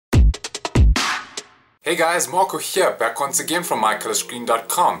Hey guys, Marco here, back once again from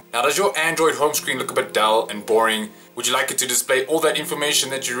mycolorscreen.com. Now, does your Android home screen look a bit dull and boring? Would you like it to display all that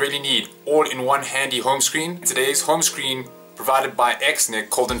information that you really need all in one handy home screen? Today's home screen, provided by xNiikk,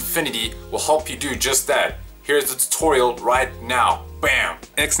 called Infinity, will help you do just that. Here's the tutorial right now. Bam!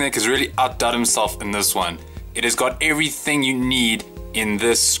 xNiikk has really outdone himself in this one. It has got everything you need in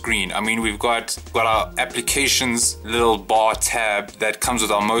this screen. I mean, we've got our applications little bar tab that comes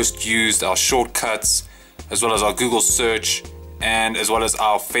with our most used, our shortcuts, as well as our Google search, and as well as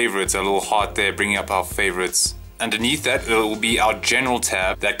our favorites, a little heart there bringing up our favorites. Underneath that, it will be our general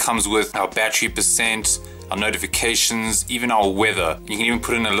tab that comes with our battery percent, our notifications, even our weather. You can even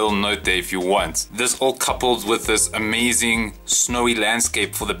put in a little note there if you want. This all coupled with this amazing snowy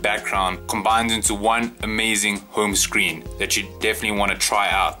landscape for the background combined into one amazing home screen that you definitely want to try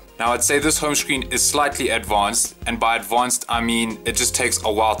out. Now, I'd say this home screen is slightly advanced, and by advanced I mean it just takes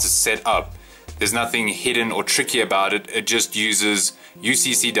a while to set up. There's nothing hidden or tricky about it. It just uses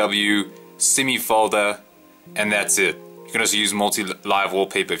UCCW, semi folder, and that's it. You can also use multi-live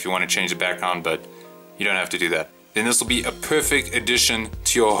wallpaper if you want to change the background, but you don't have to do that. Then this will be a perfect addition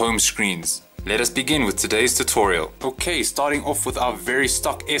to your home screens. Let us begin with today's tutorial. Okay, starting off with our very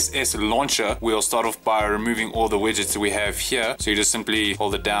stock SSLauncher, we'll start off by removing all the widgets that we have here. So you just simply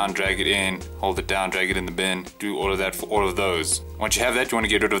hold it down, drag it in, hold it down, drag it in the bin, do all of that for all of those. Once you have that, you want to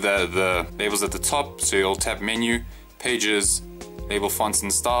get rid of the labels at the top. So you'll tap menu, pages, label fonts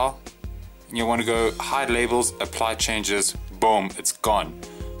and style. And you want to go hide labels, apply changes, boom, it's gone.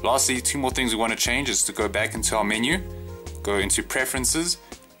 Lastly, two more things we want to change is to go back into our menu, go into preferences.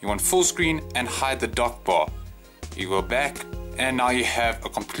 You want full screen and hide the dock bar. You go back and now you have a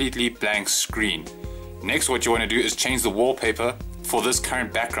completely blank screen. Next, what you want to do is change the wallpaper for this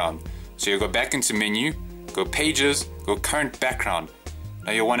current background. So you go back into menu, go pages, go current background.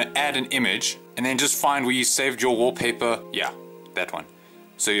 Now you want to add an image and then just find where you saved your wallpaper. Yeah, that one.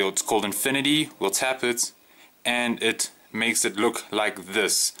 So it's called Infinity, we'll tap it and it makes it look like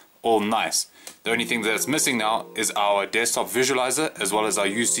this, all nice. The only thing that's missing now is our desktop visualizer as well as our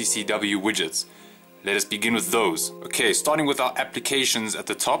UCCW widgets. Let us begin with those. Okay, starting with our applications at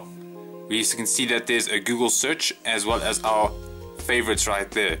the top, we can see that there's a Google search as well as our favorites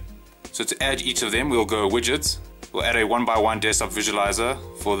right there. So to add each of them, we'll go widgets. We'll add a 1x1 desktop visualizer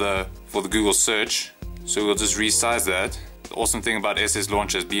for the Google search. So we'll just resize that. The awesome thing about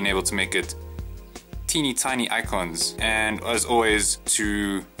SSLauncher is being able to make it teeny tiny icons, and as always,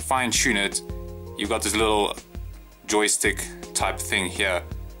 to fine tune it, you've got this little joystick type thing here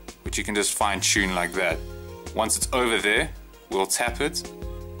which you can just fine tune like that. Once it's over there, we'll tap it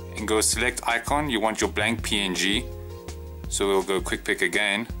and go select icon. You want your blank PNG, so we'll go quick pick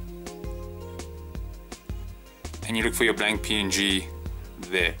again and you look for your blank PNG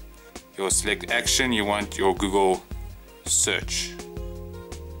there. Your select action, you want your Google search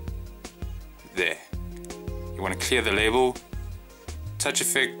there. You want to clear the label. Touch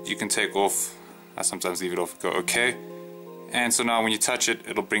effect you can take off. I sometimes leave it off, go OK. And so now when you touch it,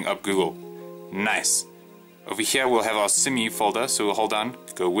 it'll bring up Google. Nice. Over here we'll have our semi folder, so we'll hold down,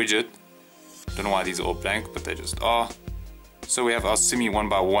 go widget. Don't know why these are all blank, but they just are. So we have our semi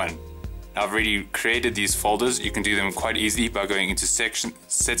 1x1. Now I've already created these folders. You can do them quite easily by going into section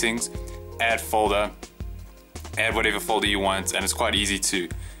settings, add folder, add whatever folder you want, and it's quite easy to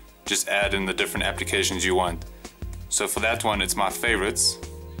just add in the different applications you want. So for that one, it's my favorites.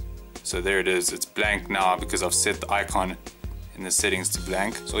 So there it is, it's blank now because I've set the icon in the settings to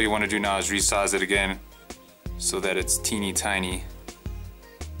blank. So all you want to do now is resize it again so that it's teeny tiny.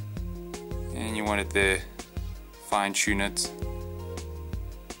 And you want it there, fine tune it.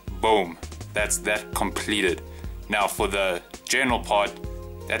 Boom, that's that completed. Now for the general part,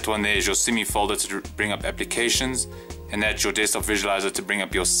 that one there is your semi folder to bring up applications, and that's your desktop visualizer to bring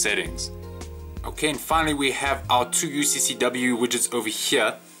up your settings. Okay, and finally we have our two UCCW widgets over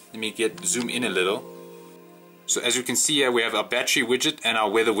here. Let me zoom in a little. So as you can see here, we have our battery widget and our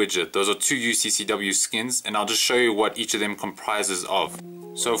weather widget. Those are two UCCW skins, and I'll just show you what each of them comprises of.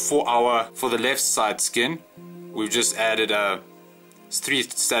 So for the left side skin, we've just added 3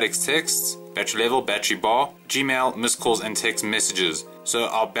 static texts: battery level, battery bar, Gmail, missed calls, and text messages. So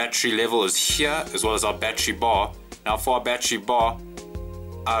our battery level is here as well as our battery bar. Now for our battery bar,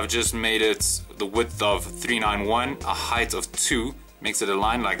 I've just made it the width of 391, a height of 2, makes it a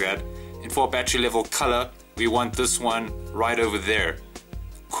line like that. And for our battery level color, we want this one right over there.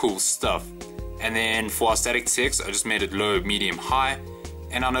 Cool stuff. And then for our static text, I just made it low, medium, high.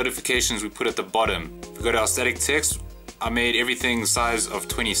 And our notifications we put at the bottom. If we go to our static text, I made everything size of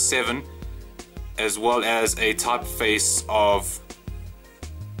 27, as well as a typeface of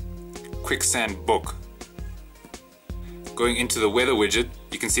quicksand book. Going into the weather widget,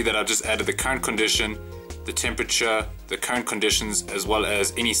 you can see that I've just added the current condition, the temperature, the current conditions, as well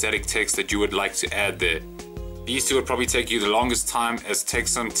as any static text that you would like to add there. These two would probably take you the longest time, as it takes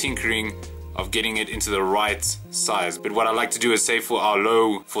some tinkering of getting it into the right size. But what I like to do is say for our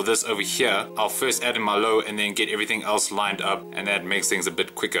low, for this over here, I'll first add in my low and then get everything else lined up, and that makes things a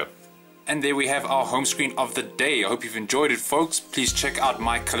bit quicker. And there we have our home screen of the day. I hope you've enjoyed it, folks. Please check out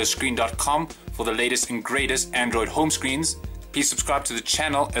mycolorscreen.com for the latest and greatest Android home screens. Please subscribe to the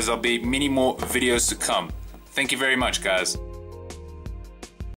channel, as there'll be many more videos to come. Thank you very much, guys.